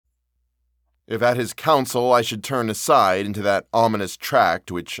If at his counsel I should turn aside into that ominous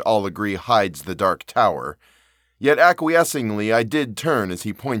tract which all agree hides the dark tower, yet acquiescingly I did turn as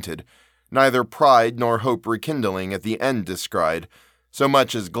he pointed, neither pride nor hope rekindling at the end descried, so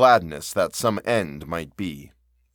much as gladness that some end might be.